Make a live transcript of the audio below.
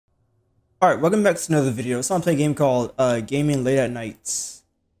Alright, welcome back to another video. So I'm playing a game called Gaming Late at Nights,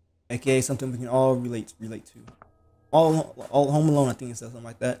 aka something we can all relate to. All Home Alone, I think it says something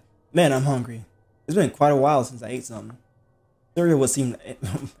like that. Man, I'm hungry. It's been quite a while since I ate something. Cereal would seem,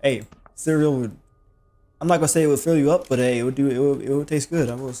 hey, cereal would. I'm not gonna say it would fill you up, but hey, it would taste good.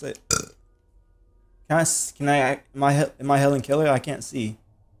 I will say. Am I Helen Keller? I can't see.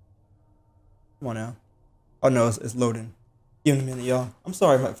 Come on now. Oh no, it's loading. Give me a minute, y'all. I'm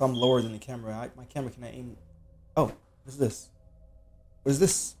sorry if I'm lower than the camera. My camera cannot aim. Oh, what's this? What is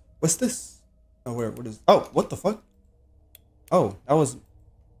this? What's this? Oh, where? What is? Oh, what the fuck? Oh, that was.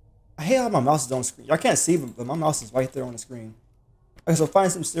 I hate how my mouse is on the screen. I can't see, but my mouse is right there on the screen. Okay, so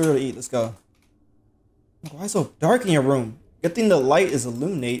find some cereal to eat. Let's go. Why is it so dark in your room? Good thing the light is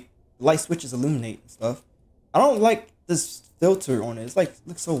illuminate. The light switches illuminate and stuff. I don't like this filter on it. It's like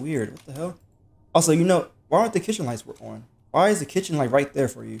looks so weird. What the hell? Also, why aren't the kitchen lights on? Why is the kitchen light right there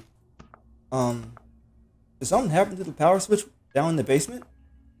for you? Did something happen to the power switch down in the basement?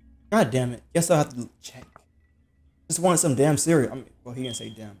 God damn it. Guess I'll have to check. Just wanted some damn cereal. I mean, well, he didn't say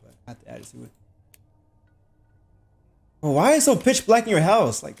damn, but I have to add it to it. Well, why is it so pitch black in your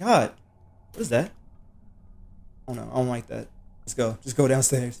house? Like, God. What is that? Oh no, I don't like that. Let's go. Just go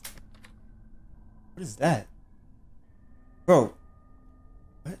downstairs. What is that? Bro.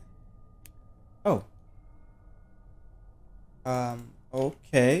 What? Oh.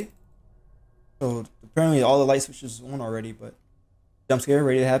 Okay. So apparently all the light switches are on already, but jump scare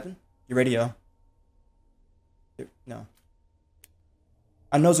ready to happen? You ready, y'all? No.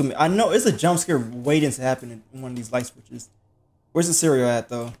 I know it's a jump scare waiting to happen in one of these light switches. Where's the cereal at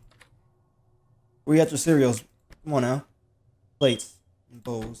though? Where you at your cereals? Come on now. Plates and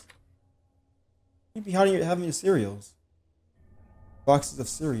bowls. You be having your cereals. Boxes of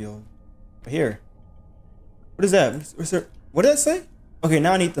cereal. Right here. What is that? What did that say? Okay,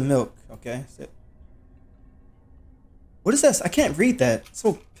 now I need the milk. Okay. What is that? I can't read that. It's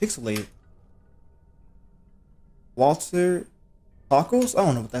so pixelated. Walter tacos? I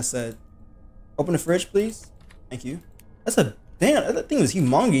don't know what that said. Open the fridge, please. Thank you. That's a damn. That thing is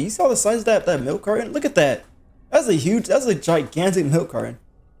humongous. You saw the size of that milk carton? Look at that. That's a gigantic milk carton.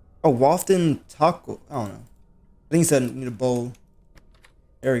 A Wafton taco. I don't know. I think he said I need a bowl.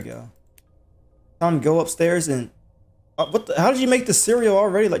 There we go. Time to go upstairs and. How did you make the cereal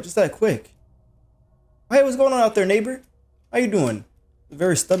already? Like just that quick? Hey, what's going on out there, neighbor? How you doing? A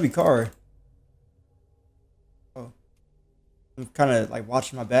very stubby car. Oh, I'm kind of like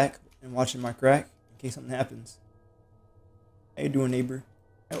watching my back and watching my crack in case something happens. How you doing, neighbor?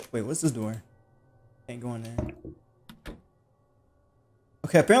 Oh, wait, what's this door? Can't go in there.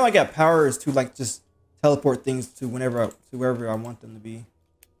 Okay, apparently I got powers to like just teleport things to wherever I want them to be.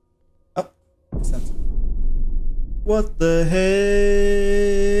 Oh, sense. What the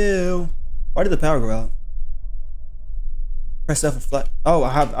hell? Why did the power go out? Press F for flash. Oh,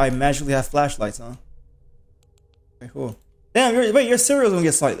 I magically have flashlights, huh? Okay, cool. Damn, your cereal's gonna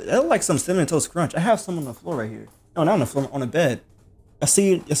get slightly. That look like some cinnamon toast crunch. I have some on the floor right here. No, not on the floor, on the bed. I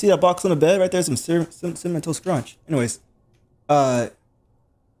see that box on the bed right there. Some cinnamon toast crunch. Anyways, the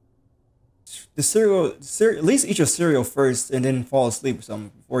cereal. At least eat your cereal first and then fall asleep or something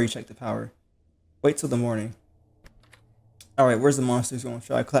before you check the power. Wait till the morning. Alright, where's the monsters going?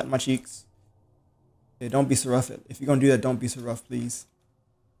 Should I clap my cheeks? Okay, don't be so rough. If you're gonna do that, don't be so rough, please.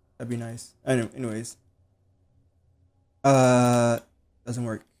 That'd be nice. Anyways. Doesn't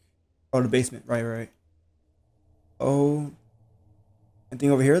work. Oh, the basement. Right. Oh. Anything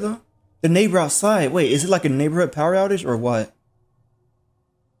over here, though? The neighbor outside. Wait, is it like a neighborhood power outage or what?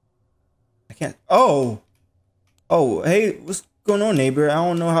 I can't. Oh. Oh, hey, what's going on, neighbor? I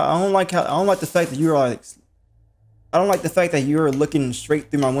don't like the fact that you're like. I don't like the fact that you're looking straight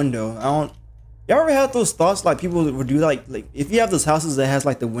through my window. Y'all ever had those thoughts like people would do like if you have those houses that has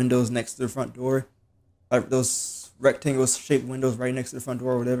like the windows next to the front door, like those rectangle shaped windows right next to the front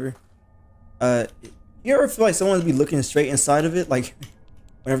door or whatever. You ever feel like someone would be looking straight inside of it, like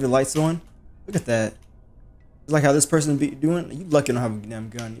whenever the lights on? Look at that. It's like how this person be doing. You lucky I don't have a damn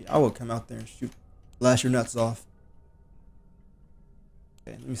gun. I will come out there and blast your nuts off.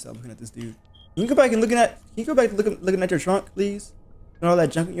 Okay, let me stop looking at this dude. Can you go back and looking at your trunk, please? And all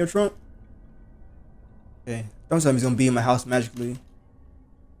that junk in your trunk. Okay, don't tell me he's gonna be in my house magically.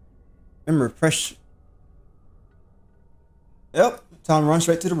 Remember, press. Yep, time to run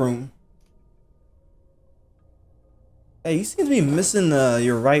straight to the room. Hey, you seem to be missing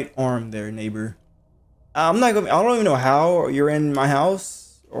your right arm there, neighbor. I don't even know how you're in my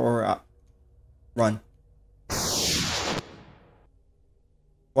house or run.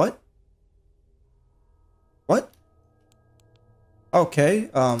 What? What? Okay,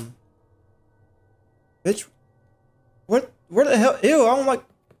 Bitch, what? Where the hell? Ew, I don't like.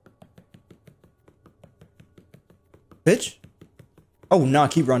 Bitch. Oh, nah,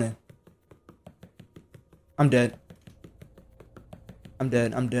 keep running. I'm dead. I'm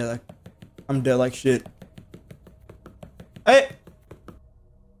dead. I'm dead. I'm dead like shit. Hey!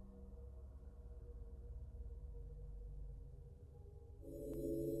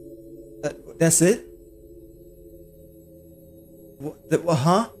 That's it? What,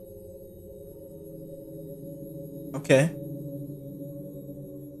 huh? Okay.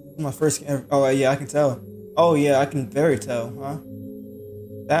 My first game. Oh, yeah, I can tell. Oh, yeah, I can very tell, huh?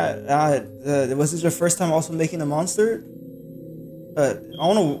 Was this your first time also making a monster? I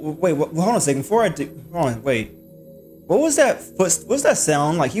wanna wait. Hold on a second. Before I do, hold on. Wait. What was that What was that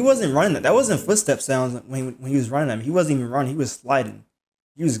sound? Like he wasn't running. That wasn't footstep sounds when he was running at me. He wasn't even running. He was sliding.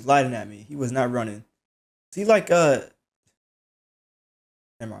 He was gliding at me. He was not running. See, like never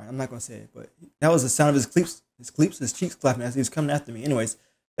mind. I'm not gonna say it, but that was the sound of his cheeks clapping as he was coming after me. Anyways,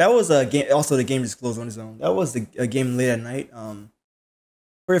 that was a game. Also, the game just closed on its own. That was a game late at night.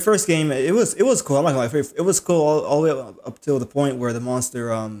 For your first game, it was cool. I'm not gonna lie. It was cool all the way up till the point where the monster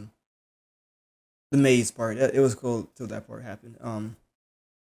the maze part. It was cool till that part happened.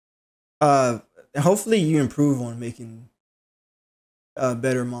 Uh, hopefully you improve on making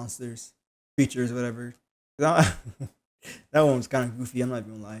better monsters, creatures, whatever. That that one was kind of goofy. I'm not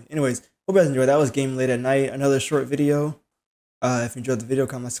even gonna lie. Anyways, hope you guys enjoyed. That was Game Late at Night. Another short video. If you enjoyed the video,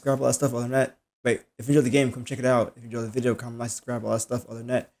 comment, like, subscribe, all that stuff. Other than that, wait. If you enjoyed the game, come check it out. If you enjoyed the video, comment, like, subscribe, all that stuff. Other than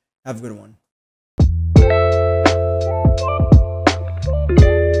that, have a good one.